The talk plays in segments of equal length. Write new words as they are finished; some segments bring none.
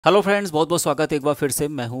Hello friends, बहुत बहुत स्वागत है एक बार फिर से।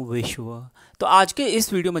 मैं हूं विश्व। तो आज के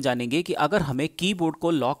इस वीडियो में जानेंगे कि अगर हमें कीबोर्ड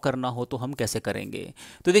को लॉक करना हो तो हम कैसे करेंगे।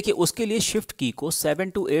 तो देखिए, उसके लिए शिफ्ट की को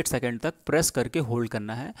 7 to 8 सेकंड तक प्रेस करके होल्ड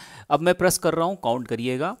करना है। अब मैं प्रेस कर रहा हूं, काउंट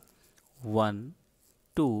करिएगा। 1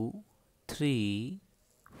 2 3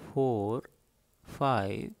 4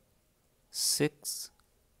 5 6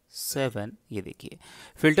 7। ये देखिए,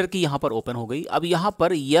 फिल्टर की यहाँ पर ओपन हो गई। अब यहाँ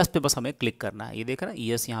पर यस पे बस हमें क्लिक करना है। ये देख रहा है,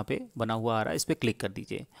 यस यहाँ पे बना हुआ आ रहा है, इस पर क्लिक कर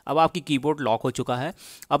दीजिए। अब आपकी कीबोर्ड लॉक हो चुका है।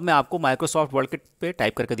 अब मैं आपको माइक्रोसॉफ्ट वर्ड किट पे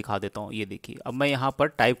टाइप करके दिखा देता हूँ। ये देखिए, अब मैं यहाँ पर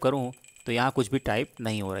टाइप करूँ तो यहाँ कुछ भी टाइप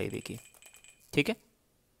नहीं हो रहा है। ये देखिए, ठीक है।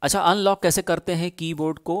 अच्छा, अनलॉक कैसे करते हैं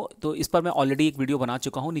कीबोर्ड को, तो इस पर मैं ऑलरेडी एक वीडियो बना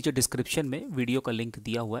चुका हूँ। नीचे डिस्क्रिप्शन में वीडियो का लिंक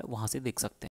दिया हुआ है, वहाँ से देख सकते हैं।